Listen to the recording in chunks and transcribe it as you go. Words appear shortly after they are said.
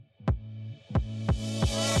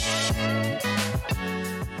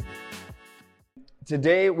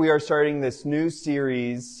Today we are starting this new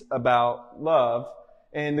series about love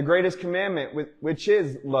and the greatest commandment, which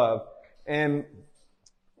is love. And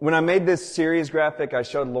when I made this series graphic, I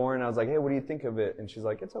showed Lauren. I was like, "Hey, what do you think of it?" And she's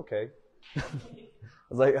like, "It's okay." I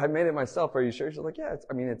was like, "I made it myself. Are you sure?" She's like, "Yeah,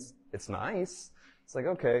 it's nice." It's like,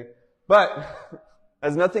 okay, but it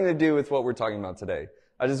has nothing to do with what we're talking about today.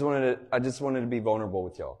 I just wanted to be vulnerable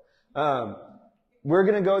with y'all. We're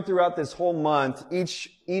going to go throughout this whole month.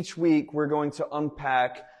 Each week, we're going to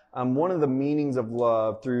unpack one of the meanings of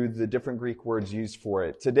love through the different Greek words used for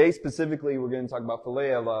it. Today, specifically, we're going to talk about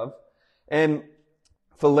Philia love. And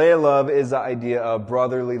Philia love is the idea of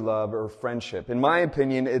brotherly love or friendship. In my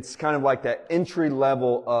opinion, it's kind of like that entry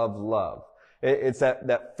level of love. It's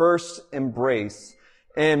that first embrace.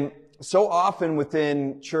 And so often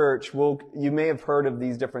within church, you may have heard of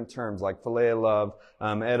these different terms like philia love,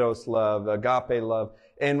 eros love, agape love,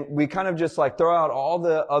 and we kind of just like throw out all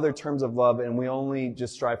the other terms of love and we only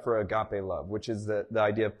just strive for agape love, which is the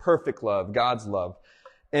idea of perfect love, God's love.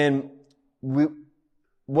 And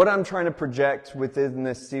what I'm trying to project within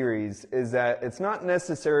this series is that it's not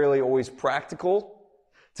necessarily always practical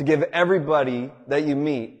to give everybody that you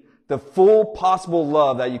meet the full possible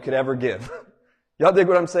love that you could ever give. Y'all dig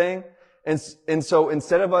what I'm saying? And so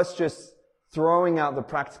instead of us just throwing out the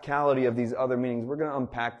practicality of these other meanings, we're going to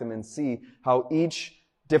unpack them and see how each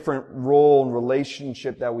different role and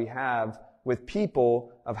relationship that we have with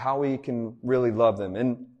people of how we can really love them.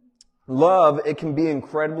 And love, it can be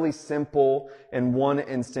incredibly simple in one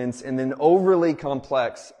instance and then overly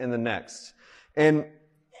complex in the next. And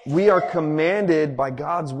we are commanded by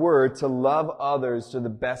God's word to love others to the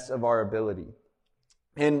best of our ability.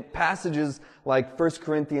 In passages like 1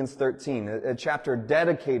 Corinthians 13, a chapter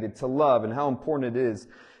dedicated to love and how important it is,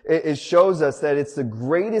 it shows us that it's the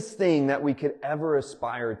greatest thing that we could ever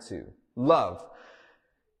aspire to. Love.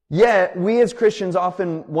 Yet, we as Christians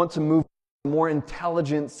often want to move to more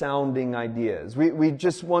intelligent sounding ideas. We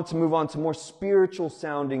just want to move on to more spiritual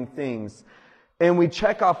sounding things. And we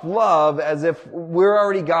check off love as if we're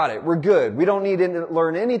already got it. We're good. We don't need to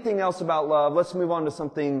learn anything else about love. Let's move on to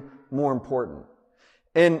something more important.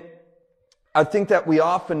 And I think that we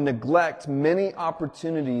often neglect many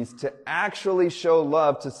opportunities to actually show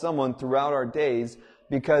love to someone throughout our days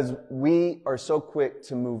because we are so quick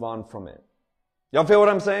to move on from it. Y'all feel what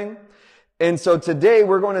I'm saying? And so today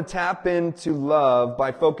we're going to tap into love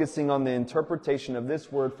by focusing on the interpretation of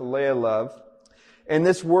this word, philia love. And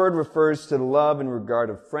this word refers to love in regard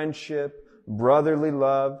of friendship, brotherly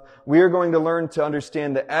love. We are going to learn to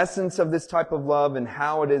understand the essence of this type of love and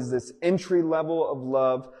how it is this entry level of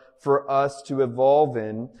love for us to evolve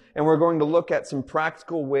in. And we're going to look at some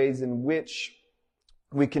practical ways in which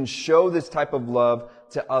we can show this type of love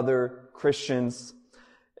to other Christians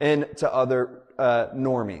and to other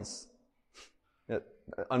normies.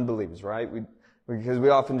 Unbelievers, right? Because we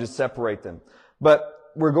often just separate them. But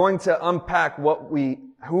we're going to unpack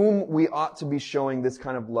whom we ought to be showing this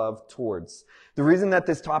kind of love towards. The reason that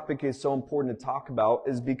this topic is so important to talk about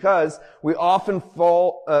is because we often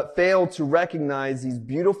fail to recognize these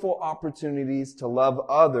beautiful opportunities to love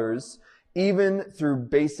others, even through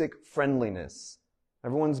basic friendliness.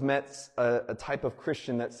 Everyone's met a type of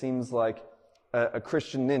Christian that seems like a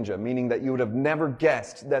Christian ninja, meaning that you would have never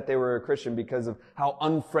guessed that they were a Christian because of how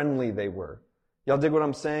unfriendly they were. Y'all dig what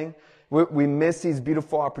I'm saying? We miss these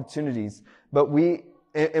beautiful opportunities, but we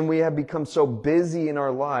have become so busy in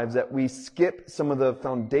our lives that we skip some of the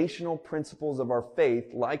foundational principles of our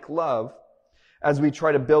faith, like love, as we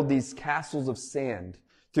try to build these castles of sand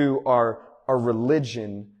through our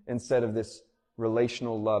religion instead of this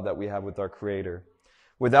relational love that we have with our Creator.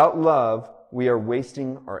 Without love, we are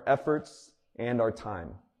wasting our efforts and our time.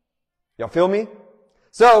 Y'all feel me?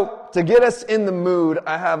 So, to get us in the mood,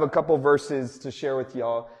 I have a couple verses to share with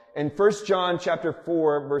y'all. In 1 John chapter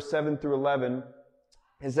 4, verse 7 through 11,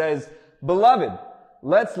 it says, "Beloved,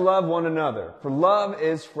 let's love one another, for love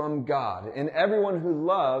is from God, and everyone who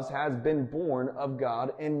loves has been born of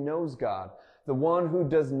God and knows God. The one who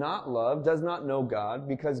does not love does not know God,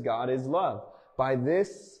 because God is love. By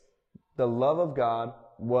this, the love of God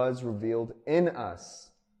was revealed in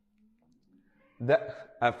us."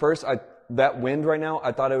 At first, that wind right now,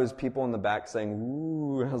 I thought it was people in the back saying,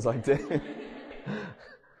 "Ooh." I was like, dang.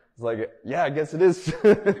 It's like, yeah, I guess it is.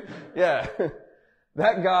 Yeah.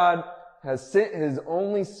 That God has sent His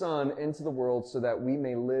only Son into the world so that we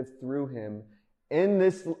may live through Him. In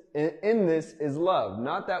this is love.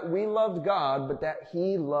 Not that we loved God, but that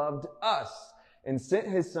He loved us and sent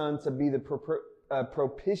His Son to be the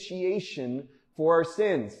propitiation for our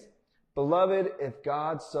sins. Beloved, if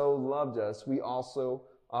God so loved us, we also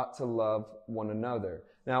ought to love one another.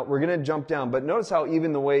 Now, we're going to jump down, but notice how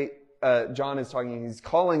even the way John is talking, he's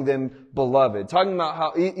calling them beloved, talking about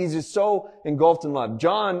how he's just so engulfed in love.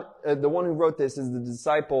 John, the one who wrote this, is the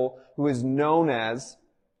disciple who is known as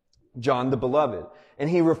John the Beloved. And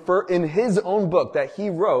in his own book that he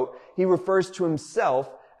wrote, he refers to himself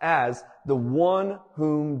as the one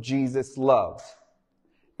whom Jesus loved.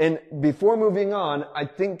 And before moving on, I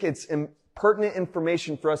think it's pertinent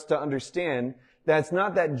information for us to understand that it's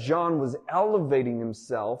not that John was elevating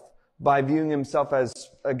himself by viewing himself as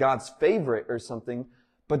God's favorite or something,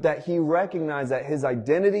 but that he recognized that his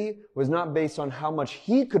identity was not based on how much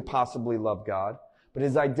he could possibly love God, but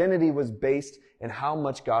his identity was based in how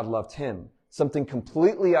much God loved him. Something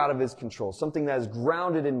completely out of his control, something that is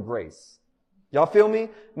grounded in grace. Y'all feel me?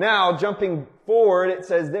 Now, jumping forward, it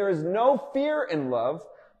says, there is no fear in love,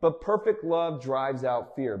 but perfect love drives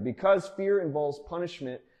out fear. Because fear involves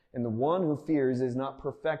punishment, and the one who fears is not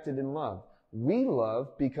perfected in love. We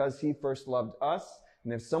love because he first loved us.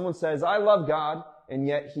 And if someone says, I love God, and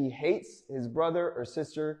yet he hates his brother or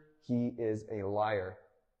sister, he is a liar.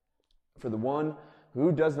 For the one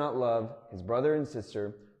who does not love his brother and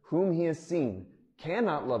sister, whom he has seen,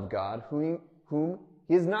 cannot love God, whom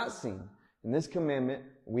he has not seen. In this commandment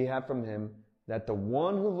we have from him, that the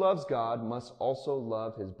one who loves God must also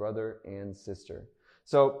love his brother and sister.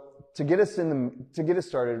 So, to get us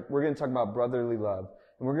started, we're going to talk about brotherly love.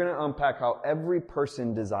 And we're going to unpack how every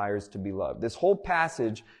person desires to be loved. This whole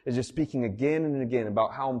passage is just speaking again and again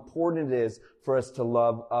about how important it is for us to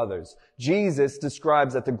love others. Jesus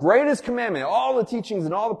describes that the greatest commandment, all the teachings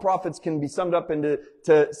and all the prophets can be summed up into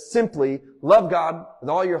simply love God with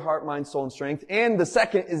all your heart, mind, soul, and strength. And the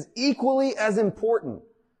second is equally as important,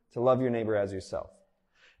 to love your neighbor as yourself.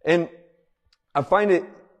 And I find it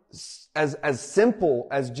as simple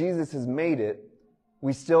as Jesus has made it,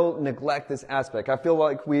 we still neglect this aspect. I feel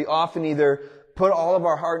like we often either put all of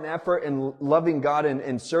our heart and effort in loving God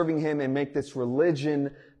and serving him and make this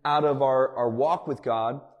religion out of our walk with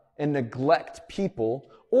God and neglect people,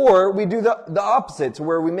 or we do the opposite, to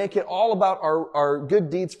where we make it all about our good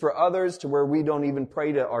deeds for others, to where we don't even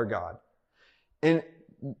pray to our God. And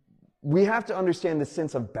we have to understand this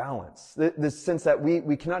sense of balance, this sense that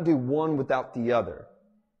we cannot do one without the other.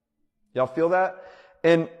 Y'all feel that?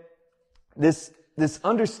 And this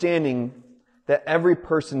understanding that every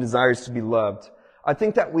person desires to be loved, I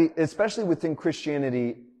think that we, especially within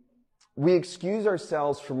Christianity, we excuse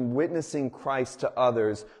ourselves from witnessing Christ to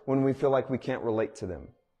others when we feel like we can't relate to them.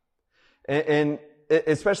 And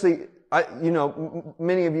especially,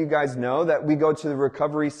 many of you guys know that we go to the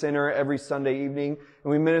recovery center every Sunday evening,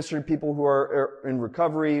 and we minister to people who are in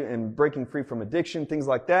recovery and breaking free from addiction, things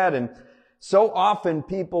like that. And so often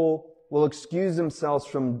people will excuse themselves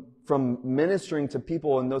from ministering to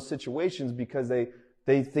people in those situations because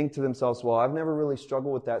they think to themselves, well, I've never really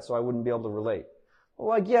struggled with that, so I wouldn't be able to relate.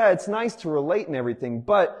 Well, yeah, it's nice to relate and everything,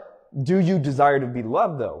 but do you desire to be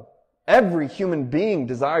loved, though? Every human being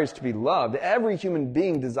desires to be loved. Every human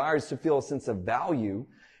being desires to feel a sense of value.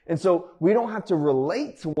 And so we don't have to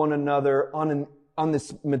relate to one another on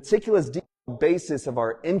this meticulous basis of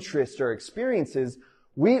our interests or experiences.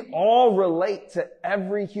 We all relate to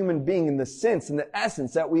every human being in the sense, in the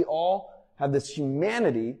essence, that we all have this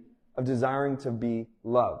humanity of desiring to be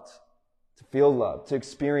loved, to feel love, to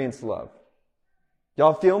experience love.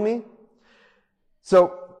 Y'all feel me?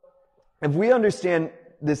 So, if we understand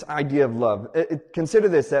this idea of love, consider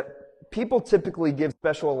this, that people typically give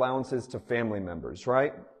special allowances to family members,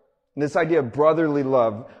 right? And this idea of brotherly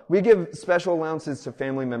love, we give special allowances to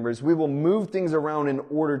family members. We will move things around in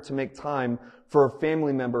order to make time for a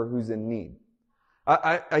family member who's in need.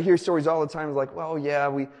 I hear stories all the time like, well, yeah,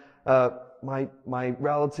 my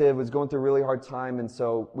relative was going through a really hard time, and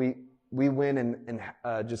so we went and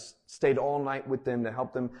just stayed all night with them to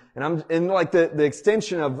help them. And like the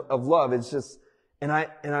extension of love, it's just, and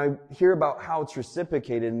I hear about how it's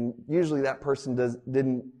reciprocated, and usually that person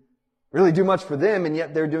didn't really do much for them, and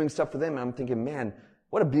yet they're doing stuff for them. And I'm thinking, man,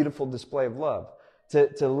 what a beautiful display of love.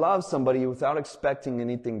 To love somebody without expecting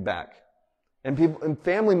anything back. And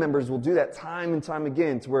family members will do that time and time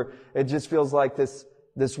again, to where it just feels like this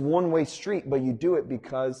one-way street, but you do it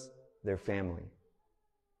because they're family.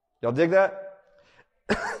 Y'all dig that?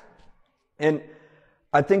 And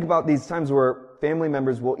I think about these times where family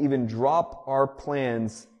members will even drop our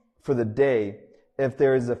plans for the day if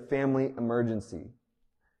there is a family emergency.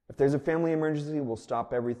 If there's a family emergency, we'll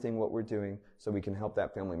stop everything what we're doing so we can help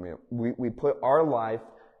that family member. We put our life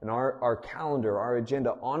and our calendar, our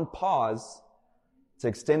agenda on pause to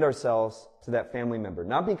extend ourselves to that family member.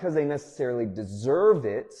 Not because they necessarily deserve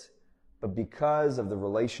it, but because of the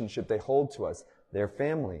relationship they hold to us, their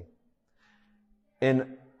family.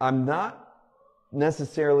 And I'm not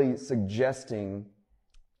necessarily suggesting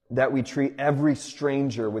that we treat every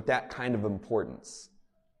stranger with that kind of importance.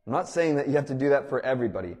 I'm not saying that you have to do that for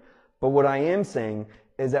everybody. But what I am saying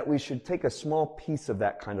is that we should take a small piece of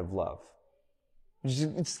that kind of love.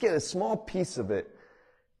 Just get a small piece of it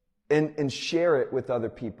and share it with other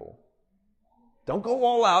people. Don't go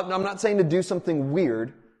all out. And I'm not saying to do something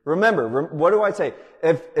weird. Remember, what do I say?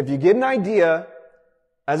 If you get an idea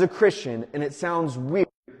as a Christian and it sounds weird,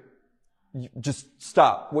 just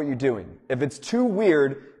stop what you're doing. If it's too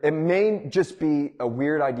weird, it may just be a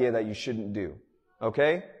weird idea that you shouldn't do.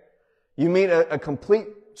 Okay? You meet a complete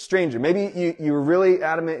stranger. Maybe you were really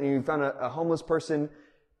adamant and you found a homeless person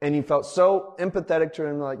and you felt so empathetic to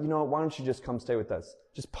them, like, you know what, why don't you just come stay with us?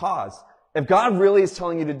 Just pause. If God really is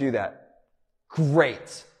telling you to do that,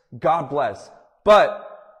 great. God bless.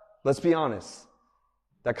 But let's be honest.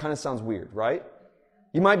 That kind of sounds weird, right?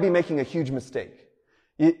 You might be making a huge mistake.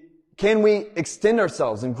 Can we extend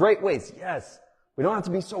ourselves in great ways? Yes. We don't have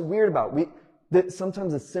to be so weird about it.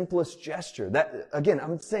 Sometimes the simplest gesture. That, again,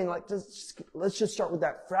 I'm saying, like, let's just start with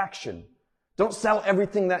that fraction. Don't sell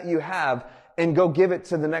everything that you have and go give it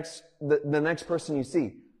to the next person you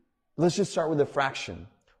see. Let's just start with a fraction.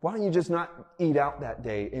 Why don't you just not eat out that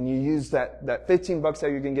day and you use that $15 that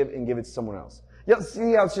you're going to give and give it to someone else? You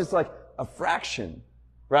see how it's just like a fraction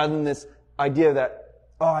rather than this idea that,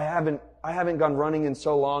 oh, I haven't gone running in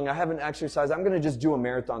so long. I haven't exercised. I'm going to just do a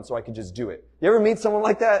marathon so I can just do it. You ever meet someone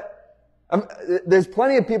like that? There's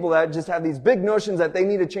plenty of people that just have these big notions that they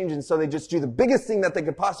need to change, and so they just do the biggest thing that they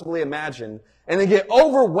could possibly imagine, and they get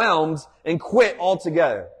overwhelmed and quit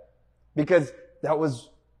altogether because that was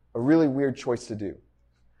a really weird choice to do.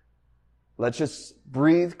 Let's just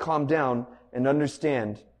breathe, calm down, and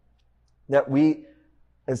understand that we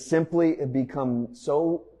have become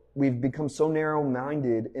so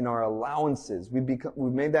narrow-minded in our allowances.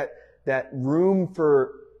 We've made that room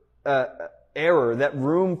for error, that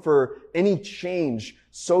room for any change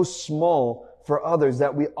so small for others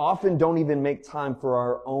that we often don't even make time for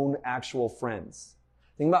our own actual friends.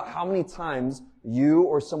 Think about how many times you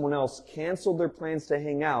or someone else canceled their plans to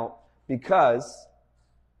hang out because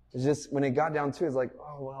it's just, when it got down to it, it's like,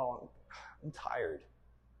 oh, well, I'm tired.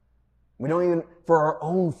 We don't even, for our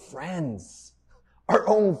own friends,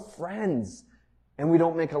 and we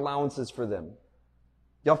don't make allowances for them.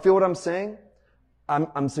 Y'all feel what I'm saying?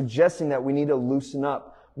 I'm suggesting that we need to loosen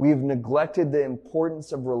up. We've neglected the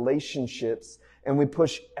importance of relationships, and we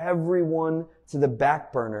push everyone to the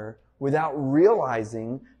back burner without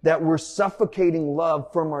realizing that we're suffocating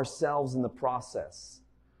love from ourselves in the process.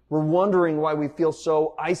 We're wondering why we feel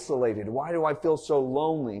so isolated. Why do I feel so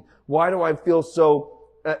lonely? Why do I feel so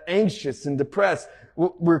anxious and depressed?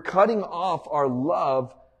 We're cutting off our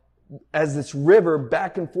love as this river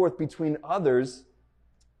back and forth between others,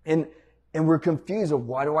 and we're confused of,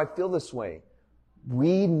 why do I feel this way?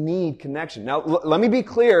 We need connection. Now, let me be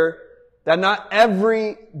clear that not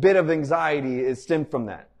every bit of anxiety is stemmed from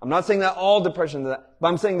that. I'm not saying that all depression is that, but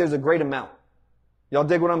I'm saying there's a great amount. Y'all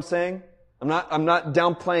dig what I'm saying? I'm not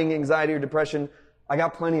downplaying anxiety or depression. I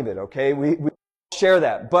got plenty of it, okay? We share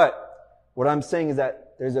that. But what I'm saying is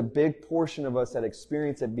that there's a big portion of us that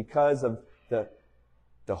experience it because of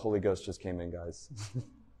the Holy Ghost just came in, guys.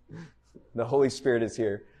 The Holy Spirit is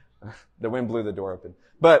here. The wind blew the door open.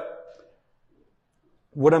 But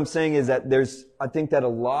what I'm saying is that I think that a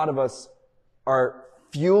lot of us are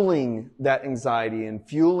fueling that anxiety and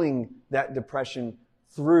fueling that depression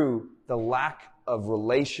through the lack of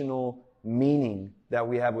relational meaning that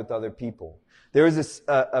we have with other people. There was this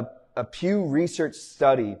a Pew Research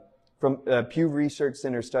study from Pew Research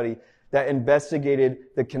Center study that investigated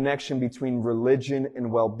the connection between religion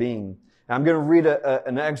and well-being. I'm going to read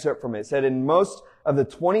an excerpt from it. It said, in most of the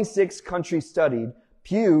 26 countries studied,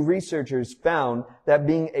 Pew researchers found that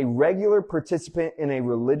being a regular participant in a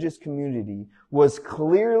religious community was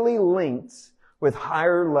clearly linked with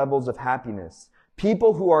higher levels of happiness.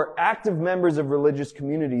 People who are active members of religious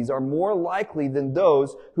communities are more likely than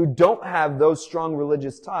those who don't have those strong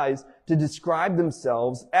religious ties to describe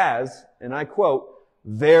themselves as, and I quote,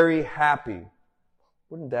 very happy.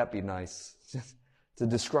 Wouldn't that be nice? To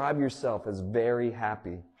describe yourself as very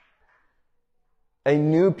happy. A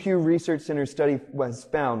new Pew Research Center study was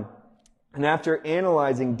found, and after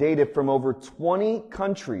analyzing data from over 20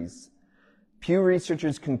 countries, Pew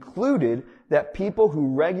researchers concluded that people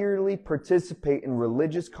who regularly participate in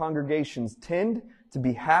religious congregations tend to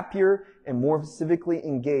be happier and more civically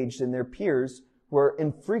engaged than their peers who are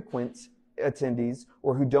infrequent attendees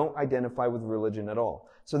or who don't identify with religion at all.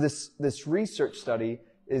 So this research study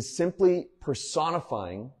is simply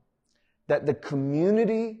personifying that the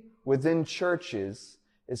community within churches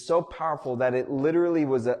is so powerful that it literally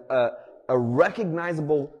was a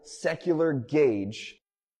recognizable secular gauge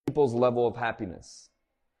of people's level of happiness.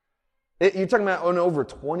 You're talking about in over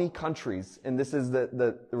 20 countries, and this is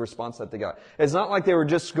the response that they got. It's not like they were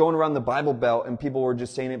just going around the Bible Belt and people were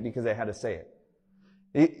just saying it because they had to say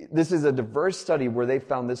it. This is a diverse study where they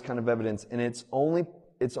found this kind of evidence, and it's only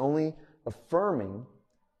affirming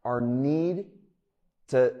our need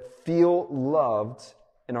to feel loved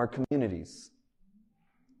in our communities.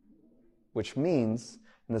 Which means,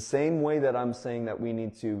 in the same way that I'm saying that we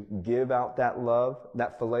need to give out that love,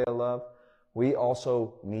 that Philia love, we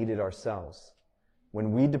also need it ourselves.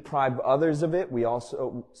 When we deprive others of it, we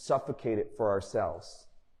also suffocate it for ourselves.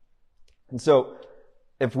 And so,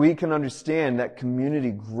 if we can understand that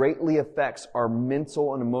community greatly affects our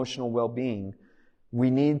mental and emotional well-being, we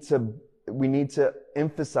need to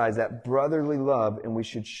emphasize that brotherly love, and we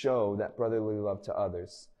should show that brotherly love to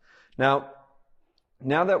others. Now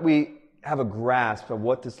that we have a grasp of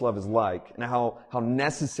what this love is like and how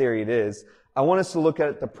necessary it is, I want us to look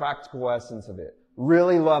at the practical essence of it.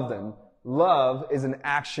 Really love them. Love is an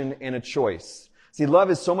action and a choice. See,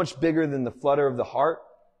 love is so much bigger than the flutter of the heart.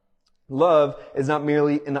 Love is not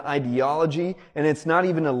merely an ideology, and it's not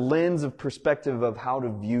even a lens of perspective of how to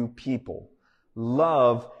view people.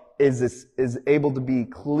 Love is able to be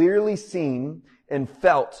clearly seen and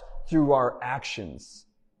felt through our actions.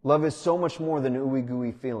 Love is so much more than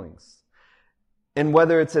ooey-gooey feelings. And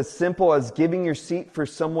whether it's as simple as giving your seat for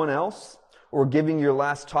someone else or giving your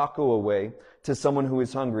last taco away to someone who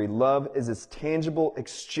is hungry, love is this tangible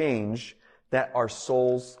exchange that our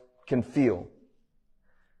souls can feel.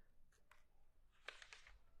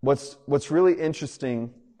 What's really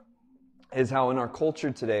interesting is how in our culture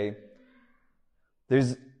today,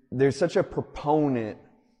 there's such a proponent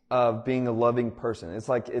of being a loving person. It's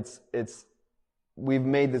like we've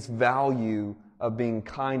made this value of being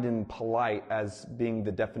kind and polite as being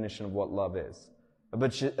the definition of what love is. But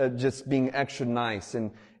just being extra nice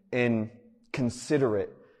and considerate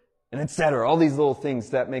and etc. All these little things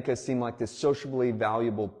that make us seem like this sociably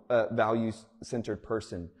valuable, value-centered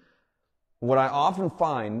person. What I often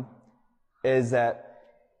find is that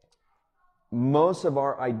most of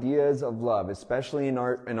our ideas of love, especially in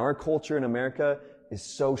our culture in America, is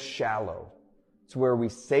so shallow. It's where we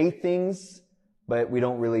say things, but we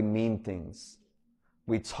don't really mean things.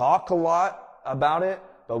 We talk a lot about it,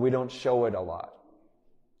 but we don't show it a lot.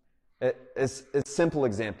 It's a simple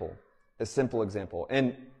example. A simple example.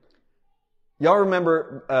 And y'all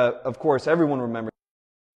remember, of course, everyone remembers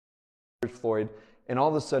George Floyd, and all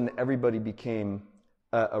of a sudden everybody became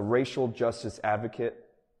a racial justice advocate,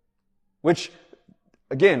 which,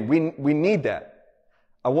 again, we need that.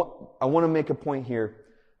 I want to make a point here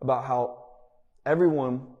about how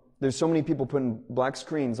there's so many people putting black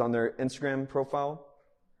screens on their Instagram profile,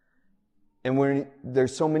 and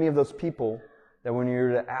there's so many of those people that when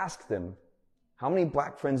you're to ask them, how many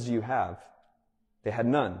black friends do you have? They had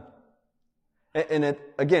none. And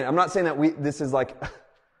again, I'm not saying that this is like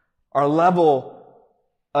our level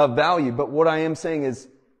of value, but what I am saying is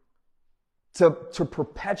to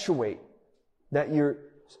perpetuate that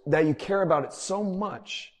you care about it so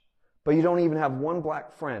much, but you don't even have one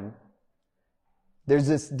black friend. There's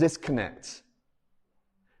this disconnect.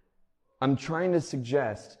 I'm trying to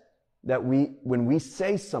suggest that when we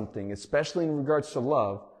say something, especially in regards to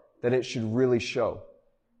love, that it should really show.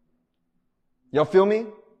 Y'all feel me?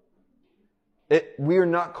 We are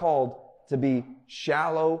not called to be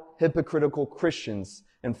shallow, hypocritical Christians.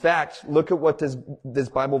 In fact, look at what this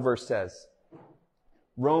Bible verse says.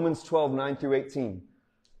 Romans 12, 9 through 18.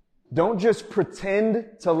 Don't just pretend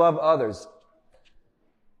to love others.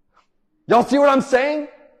 Y'all see what I'm saying?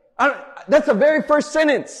 That's the very first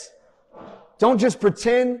sentence. Don't just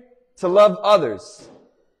pretend to love others,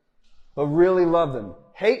 but really love them.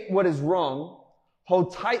 Hate what is wrong.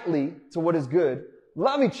 Hold tightly to what is good.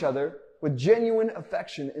 Love each other with genuine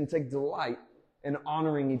affection and take delight in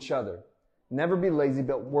honoring each other. Never be lazy,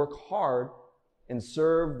 but work hard and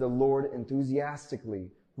serve the Lord enthusiastically.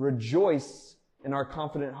 Rejoice in our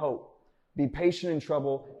confident hope. Be patient in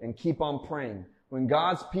trouble and keep on praying. When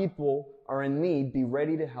God's people are in need, be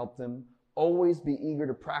ready to help them. Always be eager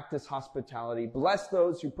to practice hospitality. Bless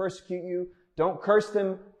those who persecute you. Don't curse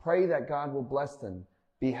them. Pray that God will bless them.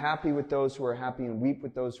 Be happy with those who are happy and weep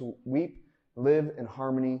with those who weep. Live in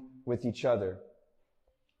harmony with each other.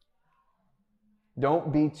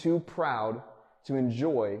 Don't be too proud to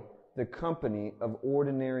enjoy the company of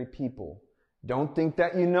ordinary people. Don't think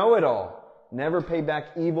that you know it all. Never pay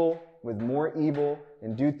back evil with more evil.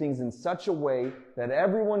 and do things in such a way that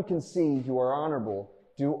everyone can see you are honorable.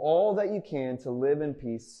 Do all that you can to live in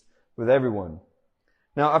peace with everyone.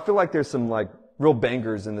 Now, I feel like there's some real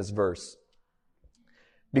bangers in this verse.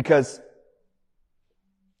 Because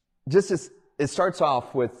it starts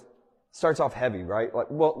off heavy, right?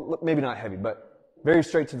 Maybe not heavy, but very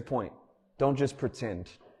straight to the point. Don't just pretend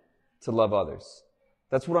to love others.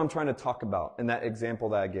 That's what I'm trying to talk about in that example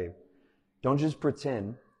that I gave. Don't just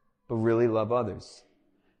pretend, but really love others.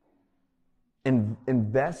 And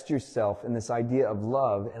invest yourself in this idea of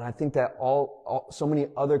love, and I think that so many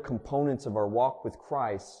other components of our walk with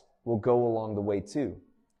Christ will go along the way too.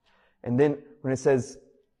 And then when it says,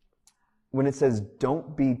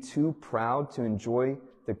 don't be too proud to enjoy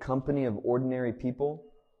the company of ordinary people,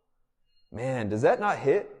 man, does that not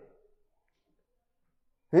hit?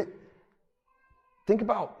 Think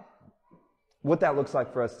about what that looks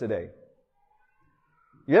like for us today.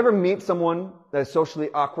 You ever meet someone that's socially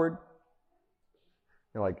awkward?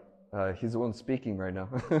 You're like, he's the one speaking right now.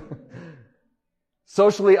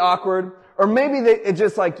 Socially awkward. Or maybe it's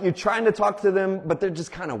just like you're trying to talk to them, but they're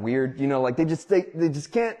just kind of weird. They just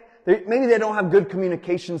can't. Maybe they don't have good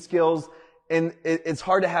communication skills, and it's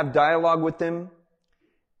hard to have dialogue with them.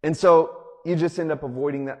 And so you just end up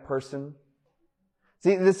avoiding that person.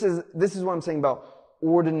 See, this is what I'm saying about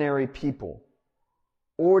ordinary people.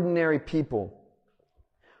 Ordinary people.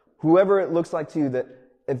 Whoever it looks like to you, that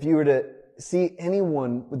if you were to see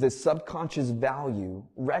anyone with a subconscious value,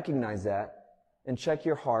 recognize that and check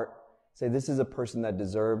your heart. Say, this is a person that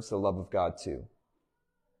deserves the love of God too.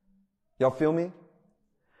 Y'all feel me?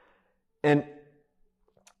 And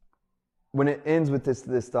when it ends with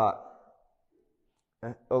this thought,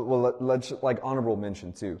 let's honorable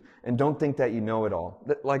mention too. And don't think that you know it all.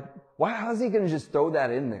 How's he going to just throw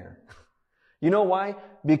that in there? You know why?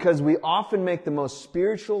 Because we often make the most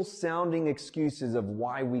spiritual sounding excuses of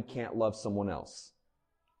why we can't love someone else.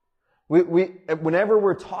 Whenever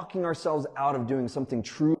we're talking ourselves out of doing something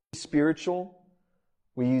truly spiritual,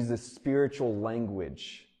 we use this spiritual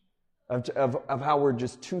language of how we're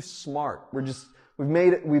just too smart. We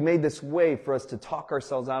made this way for us to talk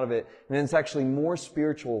ourselves out of it, and it's actually more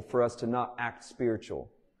spiritual for us to not act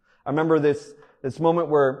spiritual. I remember this moment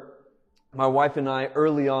where my wife and I,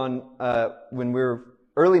 early on, when we were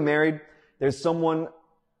early married, there's someone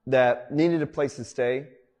that needed a place to stay,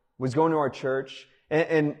 was going to our church,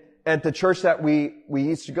 and at the church that we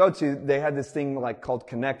used to go to, they had this thing called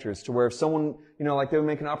connectors, to where if someone, they would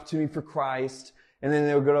make an opportunity for Christ, and then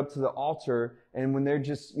they would go up to the altar, and when they're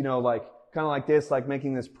just, kind of like this,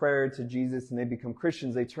 making this prayer to Jesus, and they become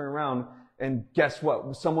Christians, they turn around, and guess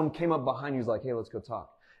what? Someone came up behind you, who's like, hey, let's go talk.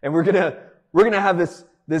 And we're gonna have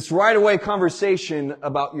this right away conversation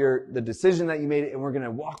about the decision that you made, and we're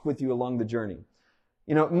gonna walk with you along the journey.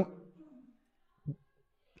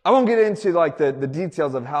 I won't get into the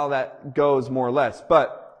details of how that goes more or less,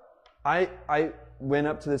 but I went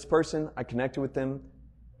up to this person, I connected with them,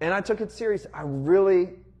 and I took it serious. I really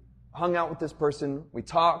hung out with this person. We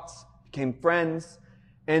talked, became friends,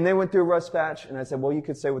 and they went through a rough patch, and I said, well, you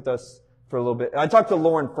could stay with us for a little bit. I talked to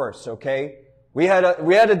Lauren first, okay? We had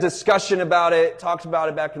a discussion about it, talked about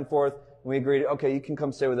it back and forth, and we agreed, okay, you can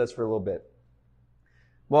come stay with us for a little bit.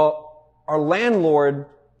 Well, our landlord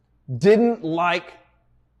didn't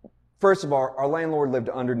first of all, our landlord lived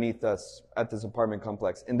underneath us at this apartment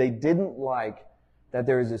complex, and they didn't like that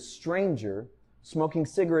there is a stranger smoking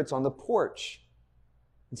cigarettes on the porch.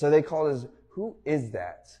 And so they called us, who is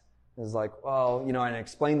that? I was like, well, and I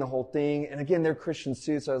explained the whole thing. And again, they're Christians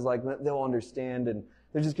too, so I was like, they'll understand, and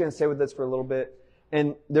they're just going to stay with us for a little bit.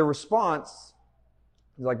 And their response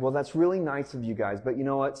was like, well, that's really nice of you guys, but you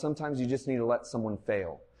know what? Sometimes you just need to let someone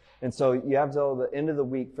fail. And so you have till the end of the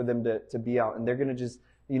week for them to be out, and they're going to just,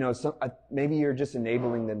 maybe you're just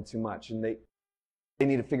enabling them too much, and they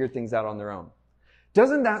need to figure things out on their own.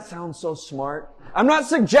 Doesn't that sound so smart? I'm not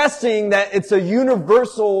suggesting that it's a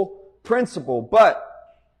universal principle, but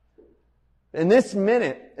in this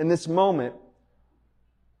moment,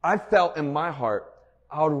 I felt in my heart,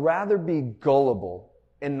 I would rather be gullible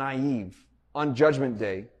and naive on Judgment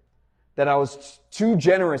Day, that I was too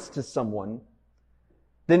generous to someone,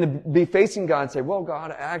 than to be facing God and say, well,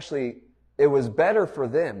 God, actually, it was better for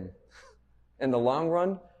them in the long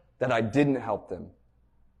run that I didn't help them.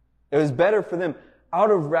 It was better for them. I would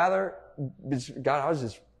have rather,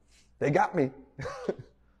 God, they got me.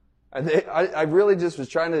 I really just was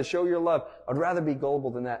trying to show your love. I'd rather be gullible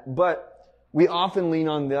than that. But we often lean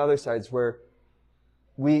on the other sides where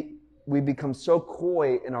we become so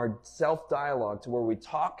coy in our self-dialogue to where we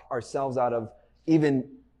talk ourselves out of even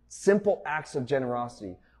simple acts of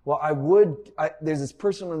generosity. well, there's this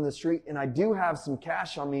person on the street and I do have some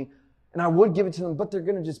cash on me and I would give it to them, but they're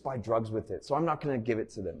going to just buy drugs with it. So I'm not going to give it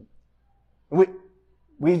to them.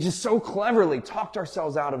 We just so cleverly talked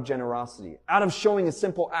ourselves out of generosity, out of showing a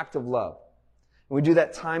simple act of love. And we do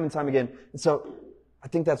that time and time again. And so I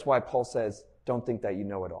think that's why Paul says, don't think that you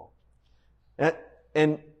know it all.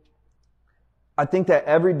 And I think that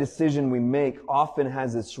every decision we make often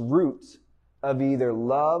has its root of either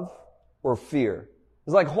love or fear.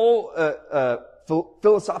 There's like whole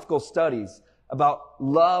philosophical studies about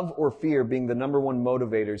love or fear being the number one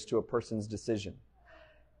motivators to a person's decision.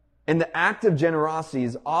 And the act of generosity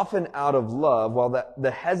is often out of love, while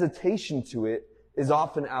the hesitation to it is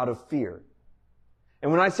often out of fear.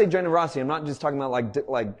 And when I say generosity, I'm not just talking about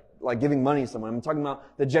like giving money to someone. I'm talking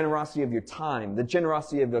about the generosity of your time, the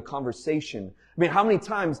generosity of the conversation. I mean, how many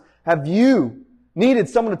times have you needed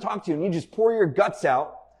someone to talk to you and you just pour your guts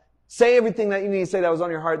out, say everything that you need to say that was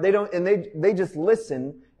on your heart. They just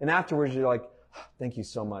listen, and afterwards you're like, thank you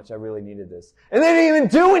so much. I really needed this. And they didn't even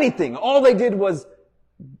do anything. All they did was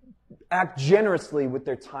act generously with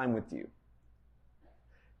their time with you.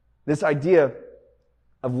 This idea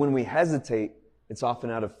of when we hesitate, it's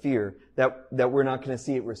often out of fear that we're not going to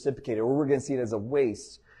see it reciprocated, or we're going to see it as a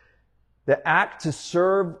waste. The act to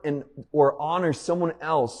serve or honor someone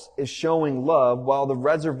else is showing love, while the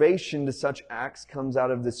reservation to such acts comes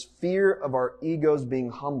out of this fear of our egos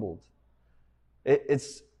being humbled.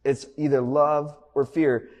 It's either love or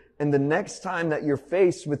fear. And the next time that you're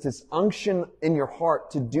faced with this unction in your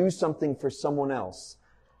heart to do something for someone else,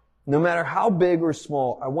 no matter how big or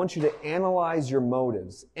small, I want you to analyze your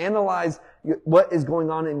motives. Analyze what is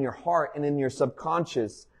going on in your heart and in your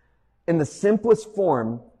subconscious. In the simplest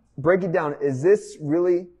form, break it down. Is this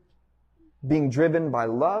really being driven by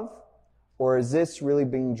love, or is this really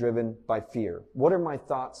being driven by fear? What are my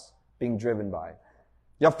thoughts being driven by?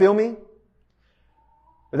 Y'all feel me?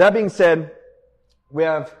 With that being said, we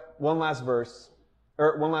have one last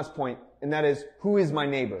point, and that is, who is my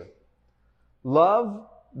neighbor? Love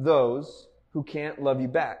those who can't love you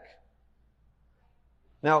back.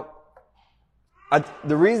 Now,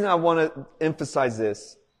 the reason I want to emphasize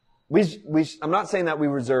this, I'm not saying that we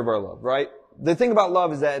reserve our love, right? The thing about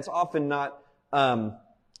love is that it's often not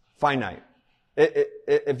finite.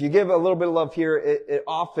 If you give a little bit of love here, it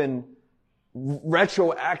often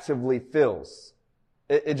retroactively fills.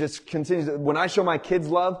 It just continues. When I show my kids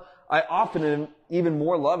love, I often am even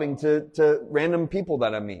more loving to random people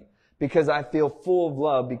that I meet, because I feel full of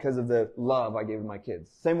love because of the love I gave to my kids.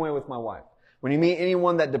 Same way with my wife. When you meet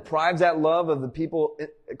anyone that deprives that love of the people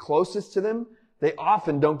closest to them, they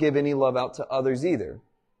often don't give any love out to others either,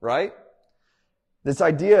 right? This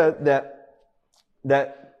idea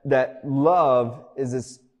that love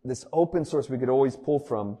is this open source we could always pull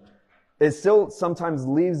from, it still sometimes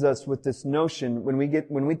leaves us with this notion when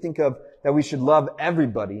we think of that we should love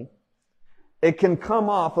everybody, it can come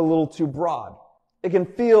off a little too broad. It can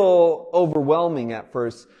feel overwhelming at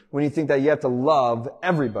first when you think that you have to love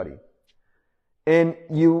everybody. And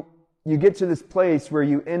you get to this place where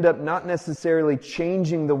you end up not necessarily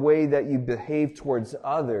changing the way that you behave towards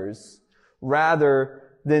others, rather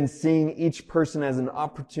than seeing each person as an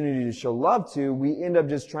opportunity to show love to, we end up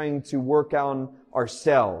just trying to work on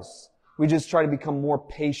ourselves. We just try to become more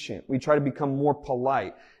patient. We try to become more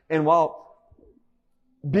polite. And while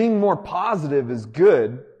being more positive is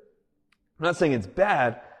good, I'm not saying it's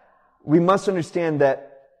bad, we must understand that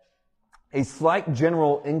a slight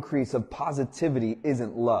general increase of positivity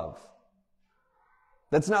isn't love.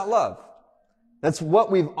 That's not love. That's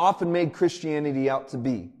what we've often made Christianity out to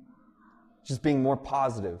be. Just being more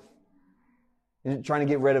positive. And trying to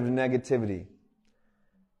get rid of negativity.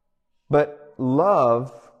 But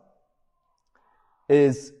love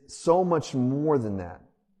is so much more than that.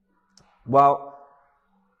 While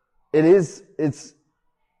it's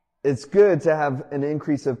good to have an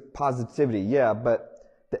increase of positivity, yeah, but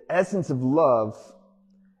the essence of love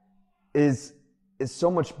is so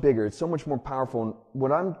much bigger. It's so much more powerful. And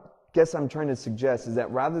what I'm trying to suggest is that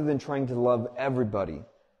rather than trying to love everybody,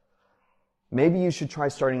 maybe you should try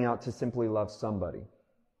starting out to simply love somebody.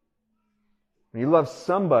 When you love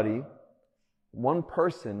somebody, one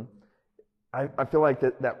person, I feel like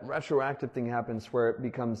that retroactive thing happens where it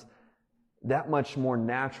becomes that much more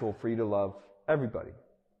natural for you to love everybody.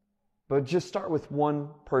 But just start with one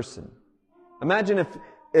person. Imagine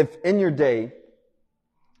if in your day,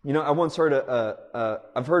 I once heard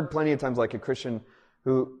I've heard plenty of times like a Christian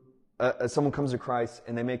who, someone comes to Christ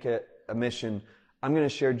and they make a mission, I'm going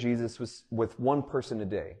to share Jesus with one person a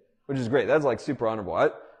day, which is great. That's like super honorable.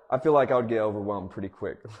 I feel like I would get overwhelmed pretty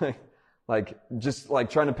quick. Like just like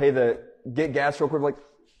trying to get gas real quick, like,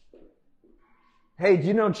 hey, do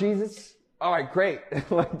you know Jesus? All right, great.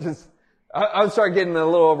 I would start getting a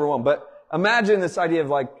little overwhelmed. But imagine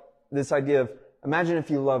imagine if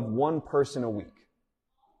you loved one person a week.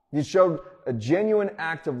 You showed a genuine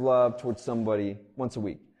act of love towards somebody once a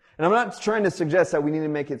week. And I'm not trying to suggest that we need to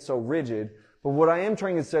make it so rigid, but what I am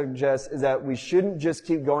trying to suggest is that we shouldn't just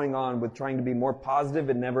keep going on with trying to be more positive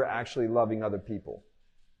and never actually loving other people.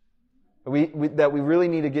 That we really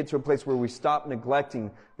need to get to a place where we stop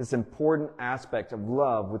neglecting this important aspect of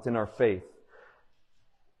love within our faith.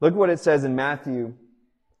 Look what it says in Matthew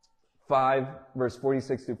 5, verse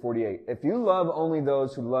 46 through 48. If you love only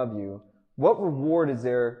those who love you, what reward is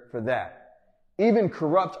there for that? Even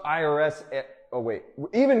corrupt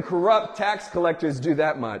tax collectors do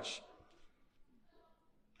that much.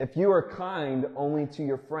 If you are kind only to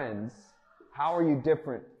your friends, how are you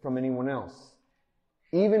different from anyone else?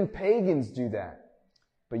 Even pagans do that.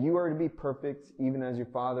 But you are to be perfect, even as your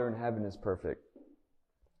Father in heaven is perfect.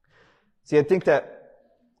 See, I think that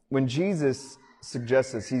when Jesus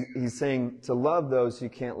suggests this, he's saying to love those who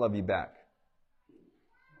can't love you back.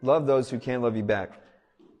 Love those who can't love you back.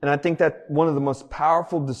 And I think that one of the most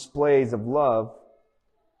powerful displays of love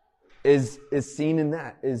is seen in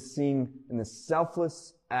the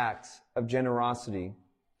selfless act of generosity.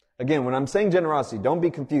 Again, when I'm saying generosity, don't be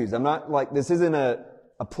confused. I'm not like, this isn't a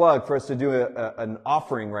plug for us to do an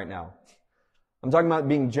offering right now. I'm talking about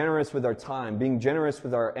being generous with our time, being generous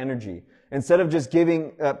with our energy. Instead of just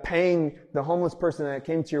paying the homeless person that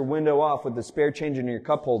came to your window off with the spare change in your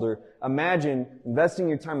cup holder, imagine investing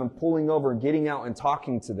your time and pulling over, getting out and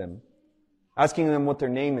talking to them, asking them what their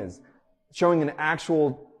name is, showing an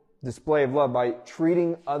actual display of love by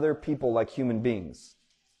treating other people like human beings.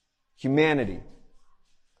 Humanity.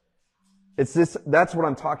 That's what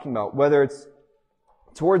I'm talking about. Whether it's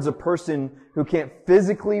towards a person who can't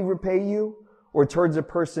physically repay you, or towards a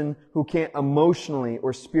person who can't emotionally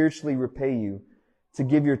or spiritually repay you, to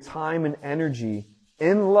give your time and energy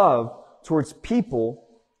in love towards people.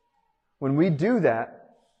 When we do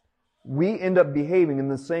that, we end up behaving in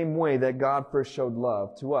the same way that God first showed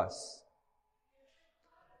love to us.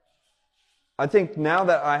 I think now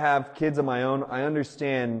that I have kids of my own, I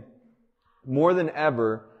understand more than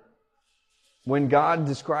ever when God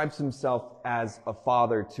describes himself as a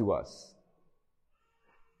father to us.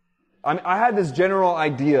 I had this general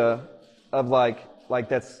idea of like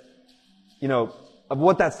that's, of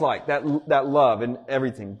what that's like, that love and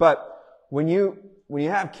everything. But when you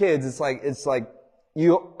have kids, it's like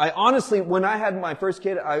I honestly, when I had my first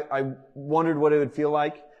kid, I wondered what it would feel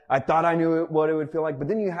like. I thought I knew what it would feel like, but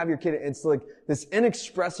then you have your kid, it's like this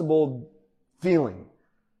inexpressible feeling.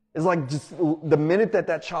 It's like just the minute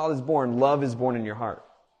that child is born, love is born in your heart.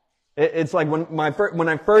 It's like when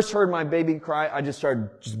I first heard my baby cry, I just started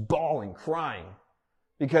just bawling, crying,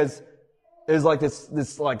 because it was like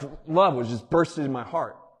this like love was just bursted in my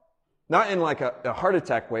heart, not in like a heart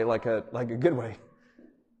attack way, like a good way.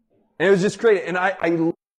 And it was just great. And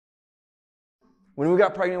when we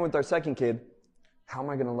got pregnant with our second kid, how am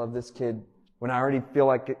I going to love this kid when I already feel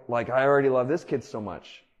like I already love this kid so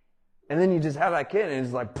much? And then you just have that kid, and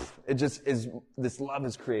it's like it just is. This love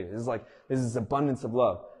is created. It's like there's this abundance of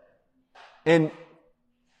love. And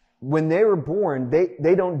when they were born,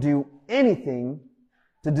 they don't do anything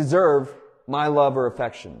to deserve my love or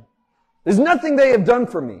affection. There's nothing they have done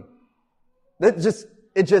for me.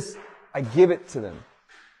 I give it to them.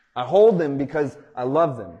 I hold them because I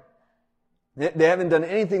love them. They haven't done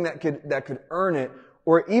anything that could earn it,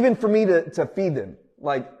 or even for me to feed them.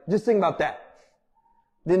 Like, just think about that.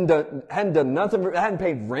 Hadn't done nothing. I hadn't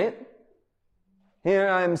paid rent. Here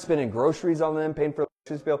I am spending groceries on them, paying for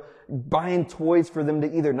electricity bill, buying toys for them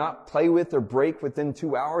to either not play with or break within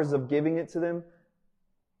 2 hours of giving it to them.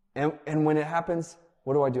 And when it happens,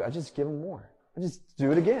 what do? I just give them more. I just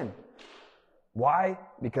do it again. Why?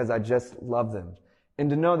 Because I just love them.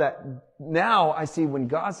 And to know that now I see when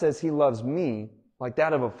God says he loves me like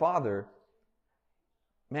that of a father,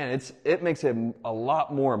 man, it makes it a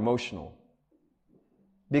lot more emotional.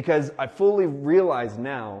 Because I fully realize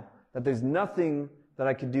now that there's nothing that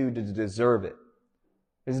I could do to deserve it.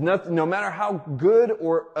 There's nothing, no matter how good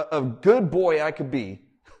or a good boy I could be,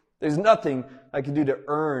 there's nothing I could do to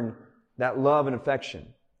earn that love and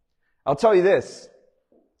affection. I'll tell you this,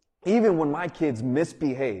 even when my kids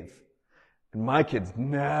misbehave, and my kids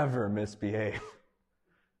never misbehave,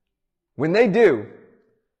 when they do,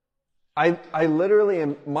 I literally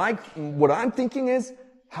am, what I'm thinking is,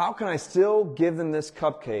 how can I still give them this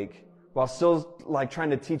cupcake while still like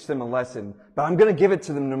trying to teach them a lesson? But I'm going to give it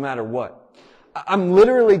to them no matter what. I'm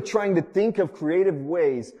literally trying to think of creative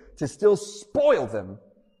ways to still spoil them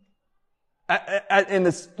And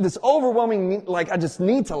this overwhelming, like, I just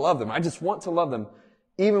need to love them. I just want to love them,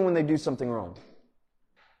 even when they do something wrong.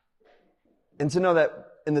 And to know that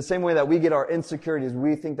in the same way that we get our insecurities,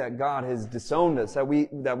 we think that God has disowned us, that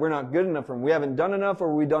we're not good enough for Him, we haven't done enough,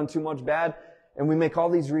 or we've done too much bad, and we make all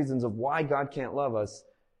these reasons of why God can't love us.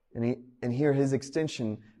 And here His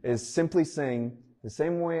extension is simply saying, the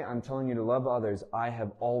same way I'm telling you to love others, I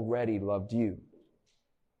have already loved you.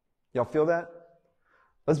 Y'all feel that?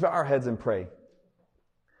 Let's bow our heads and pray.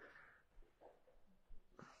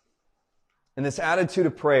 In this attitude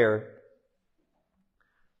of prayer,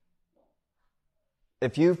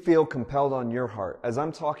 if you feel compelled on your heart, as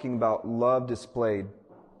I'm talking about love displayed,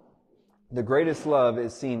 the greatest love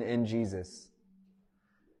is seen in Jesus.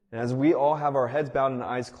 And as we all have our heads bowed and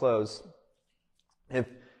eyes closed,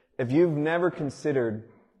 if you've never considered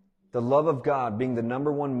the love of God being the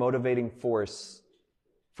number one motivating force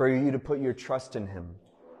for you to put your trust in Him,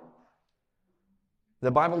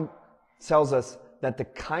 the Bible tells us that the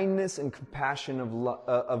kindness and compassion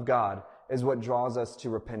of God is what draws us to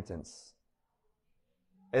repentance.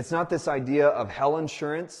 It's not this idea of hell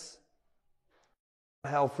insurance,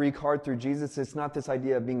 hell free card through Jesus. It's not this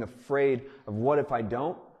idea of being afraid of what if I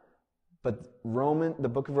don't. But the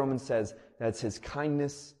book of Romans says that it's His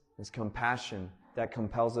kindness, His compassion that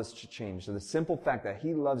compels us to change. So the simple fact that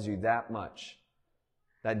He loves you that much,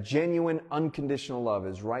 that genuine, unconditional love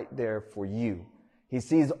is right there for you. He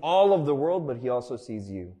sees all of the world, but He also sees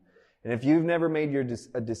you. And if you've never made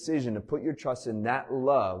a decision to put your trust in that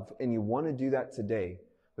love, and you want to do that today,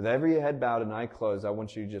 with every head bowed and eye closed, I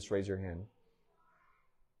want you to just raise your hand.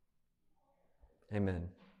 Amen.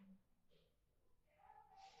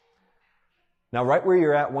 Now, right where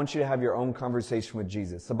you're at, I want you to have your own conversation with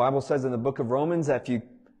Jesus. The Bible says in the book of Romans that if you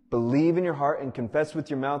believe in your heart and confess with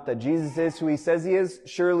your mouth that Jesus is who He says He is,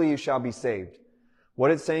 surely you shall be saved. What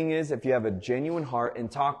it's saying is, if you have a genuine heart and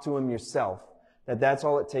talk to Him yourself, that's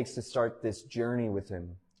all it takes to start this journey with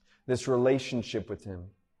Him, this relationship with Him.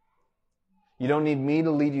 You don't need me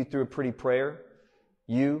to lead you through a pretty prayer.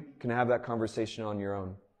 You can have that conversation on your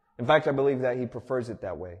own. In fact, I believe that He prefers it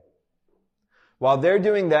that way. While they're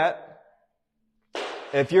doing that,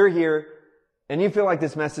 if you're here and you feel like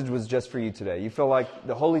this message was just for you today, you feel like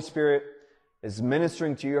the Holy Spirit is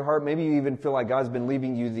ministering to your heart, maybe you even feel like God's been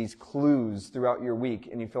leaving you these clues throughout your week,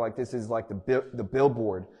 and you feel like this is like the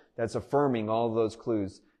billboard that's affirming all of those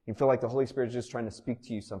clues. You feel like the Holy Spirit is just trying to speak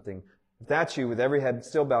to you something. If that's you, with every head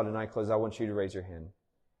still bowed and eye closed, I want you to raise your hand.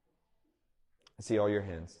 I see all your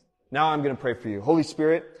hands. Now I'm going to pray for you. Holy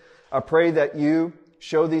Spirit, I pray that you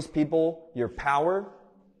show these people your power,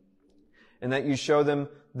 and that you show them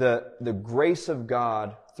the grace of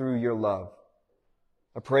God through your love.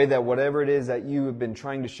 I pray that whatever it is that you have been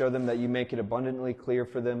trying to show them, that you make it abundantly clear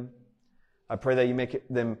for them. I pray that you make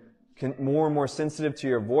them more and more sensitive to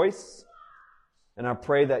your voice. And I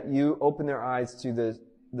pray that you open their eyes to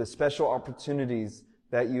the special opportunities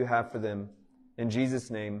that you have for them. In Jesus'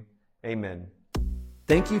 name, amen.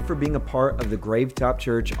 Thank you for being a part of the Gravetop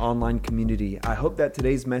Church online community. I hope that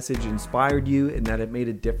today's message inspired you and that it made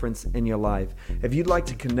a difference in your life. If you'd like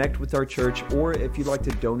to connect with our church, or if you'd like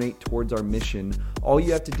to donate towards our mission, all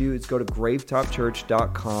you have to do is go to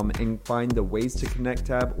gravetopchurch.com and find the Ways to Connect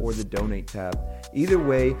tab or the Donate tab. Either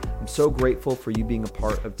way, I'm so grateful for you being a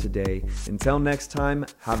part of today. Until next time,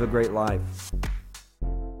 have a great life.